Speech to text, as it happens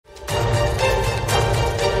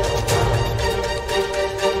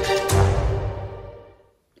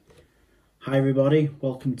Hi everybody,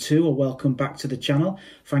 welcome to or welcome back to the channel.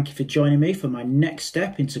 Thank you for joining me for my next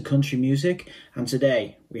step into country music. And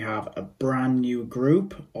today we have a brand new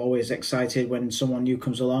group. Always excited when someone new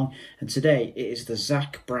comes along. And today it is the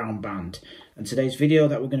Zac Brown Band. And today's video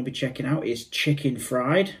that we're going to be checking out is Chicken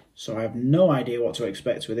Fried. So I have no idea what to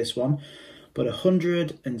expect with this one. But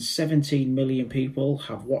 117 million people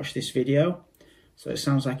have watched this video. So it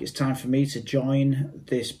sounds like it's time for me to join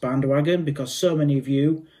this bandwagon because so many of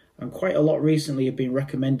you and quite a lot recently have been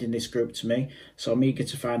recommending this group to me, so I'm eager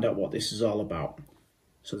to find out what this is all about.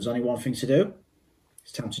 So there's only one thing to do.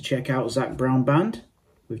 It's time to check out Zac Brown Band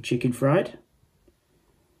with Chicken Fried.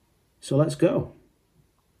 So let's go.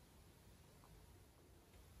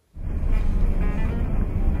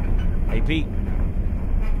 Hey Pete,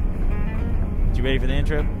 you ready for the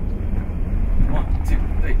intro? 1, 2,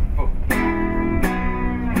 3, 4.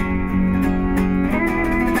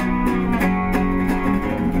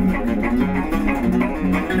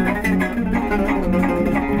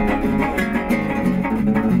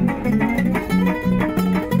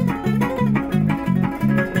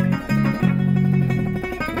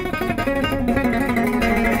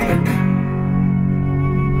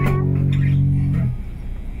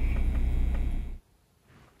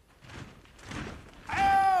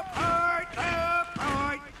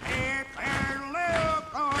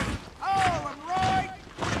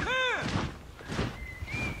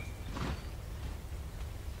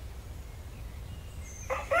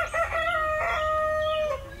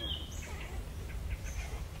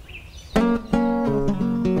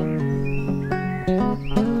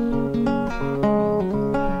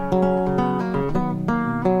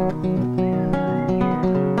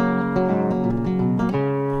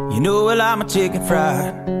 You know I like my chicken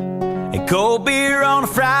fried, a cold beer on a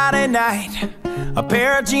Friday night, a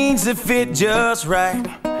pair of jeans that fit just right,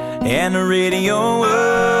 and the radio. Whoa,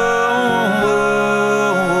 whoa,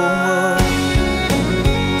 whoa.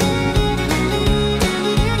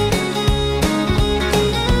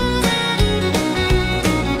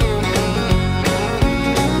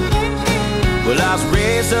 Well, I was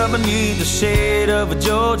raised up beneath the shade of a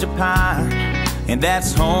Georgia pine, and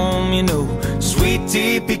that's home, you know. Sweet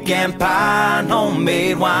tea, pecan pie, and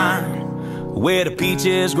homemade wine, where the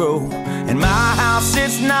peaches grow. In my house,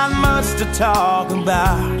 it's not much to talk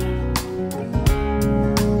about,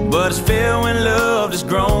 but it's filled with love that's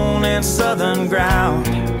grown in southern ground,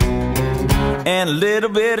 and a little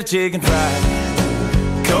bit of chicken fried.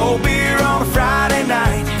 Cold beer on a Friday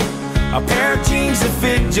night, a pair of jeans that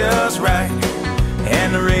fit just right,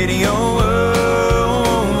 and the radio up.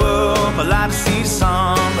 I like to see the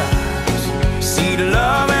sunrise, see the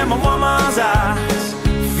love in my woman's eyes,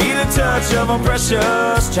 feel the touch of a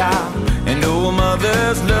precious child, and know a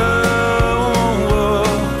mother's love.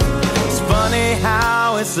 It's funny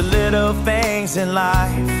how it's the little things in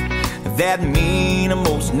life that mean the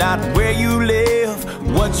most. Not where you live,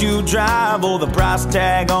 what you drive, or the price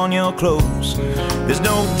tag on your clothes. There's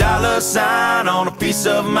no dollar sign on a peace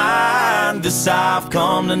of mind, this I've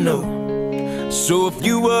come to know. So if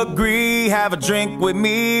you agree, have a drink with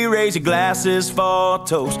me, raise your glasses for a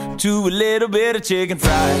toast to a little bit of chicken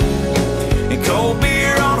fried, and cold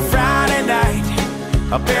beer on a Friday night,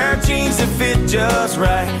 a pair of jeans that fit just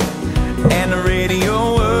right, and the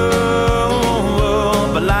radio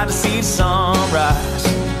up. I like to see the sunrise,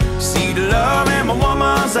 see the love in my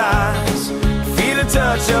woman's eyes, feel the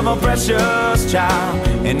touch of a precious child,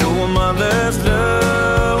 and know a mother's love.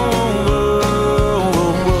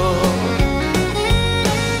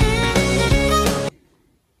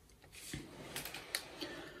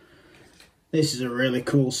 This is a really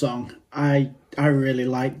cool song. I really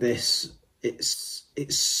like this. It's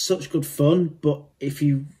such good fun, but if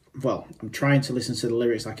you, well, I'm trying to listen to the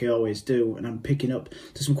lyrics like I always do, and I'm picking up,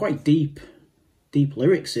 there's some quite deep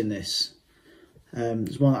lyrics in this.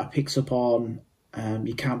 There's one that I picked up on,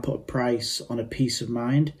 you can't put a price on a peace of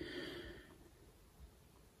mind.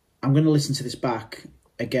 I'm going to listen to this back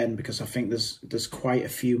again because I think there's quite a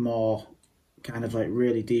few more kind of like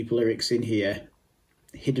really deep lyrics in here,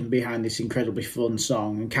 hidden behind this incredibly fun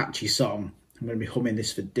song and catchy song. I'm going to be humming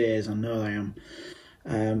this for days, I know I am.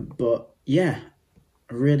 But yeah,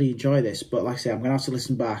 I really enjoy this. But like I say, I'm going to have to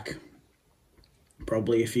listen back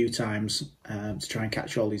probably a few times to try and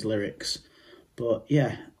catch all these lyrics. But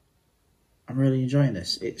yeah, I'm really enjoying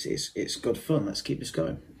this. It's good fun. Let's keep this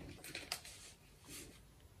going.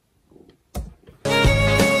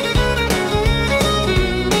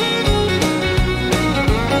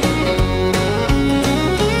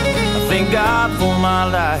 Thank God for my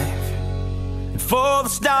life, and for the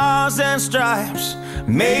stars and stripes.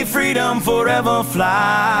 May freedom forever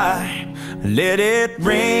fly. let it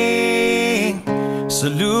ring.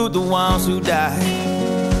 Salute the ones who died,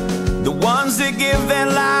 the ones that give their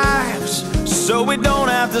lives so we don't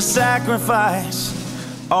have to sacrifice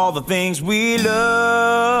all the things we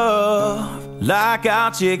love, like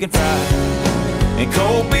our chicken fried and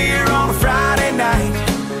cold beer on a Friday night,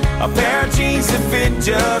 a pair of jeans that fit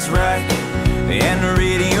just right, and the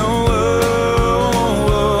radio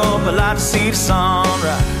up. I like to see the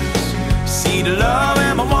sunrise, see the love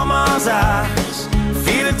in my woman's eyes,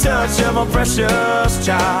 feel the touch of a precious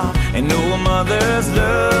child, and know a mother's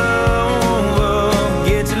love.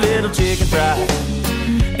 Get your little chicken fried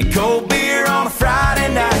and cold beer on a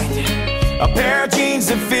Friday night, a pair of jeans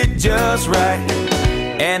that fit just right,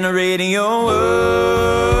 and the radio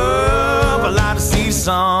up. I like to see the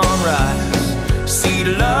sunrise, see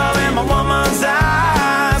the love in my woman's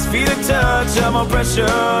eyes, feel the touch of my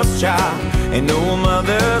precious child, and know a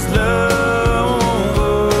mother's love.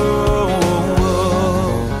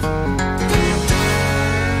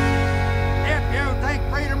 If you think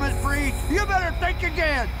freedom is free, you better think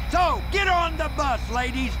again. So get on the bus,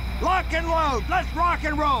 ladies. Lock and load. Let's rock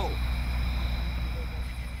and roll.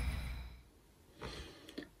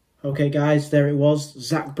 Okay guys, there it was,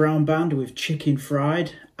 Zac Brown Band with Chicken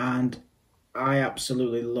Fried, and I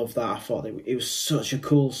absolutely love that. I thought it was such a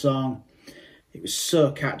cool song. It was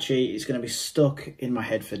so catchy. It's going to be stuck in my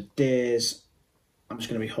head for days. I'm just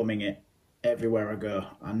going to be humming it everywhere I go.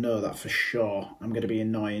 I know that for sure. I'm going to be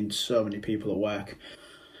annoying so many people at work,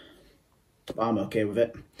 but I'm okay with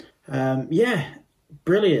it. Yeah,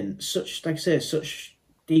 brilliant. Such, like I say, such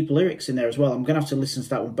deep lyrics in there as well. I'm gonna have to listen to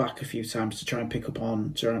that one back a few times to try and pick up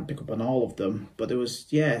on all of them. But there was,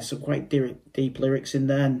 yeah, some quite deep lyrics in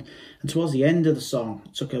there, and towards the end of the song,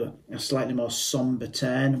 it took a slightly more somber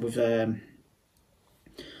turn with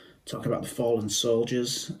talking about the fallen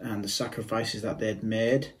soldiers and the sacrifices that they'd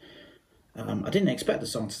made. I didn't expect the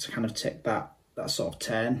song to kind of take that sort of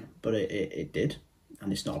turn, but it did,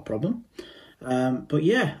 and it's not a problem. But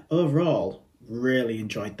yeah, overall, really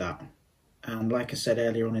enjoyed that. And like I said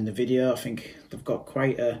earlier on in the video, I think they've got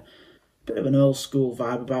quite a bit of an old school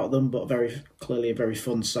vibe about them, but very clearly a very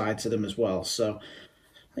fun side to them as well. So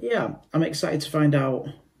yeah, I'm excited to find out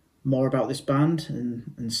more about this band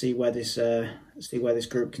and see where this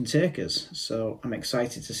group can take us. So I'm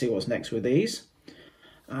excited to see what's next with these.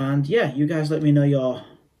 And yeah, you guys let me know your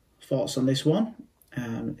thoughts on this one,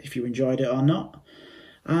 if you enjoyed it or not.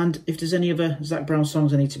 And if there's any other Zac Brown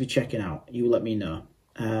songs I need to be checking out, you let me know.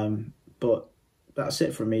 But that's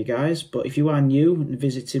it from me, guys. But if you are new and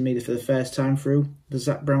visiting me for the first time through the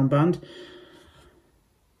Zac Brown Band,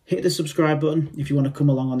 hit the subscribe button if you want to come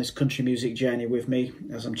along on this country music journey with me,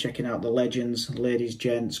 as I'm checking out the legends, ladies,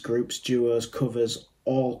 gents, groups, duos, covers,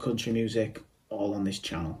 all country music, all on this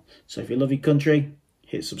channel. So if you love your country,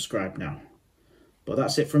 hit subscribe now. But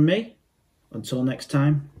that's it from me. Until next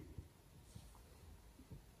time,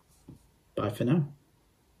 bye for now.